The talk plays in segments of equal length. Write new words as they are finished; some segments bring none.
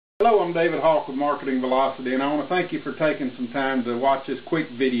Hello, I'm David Hawk with Marketing Velocity, and I want to thank you for taking some time to watch this quick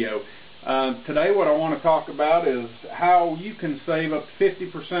video. Today what I want to talk about is how you can save up to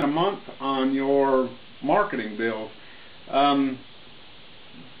 50% a month on your marketing bills.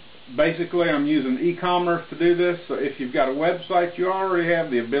 Basically, I'm using e-commerce to do this. So if you've got a website, you already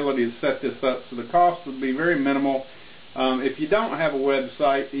have the ability to set this up, so the cost would be very minimal. If you don't have a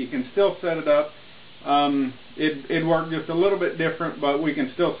website, you can still set it up. It'd work just a little bit different, but we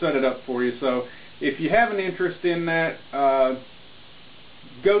can still set it up for you. So if you have an interest in that,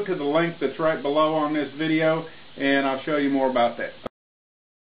 go to the link that's right below on this video, and I'll show you more about that.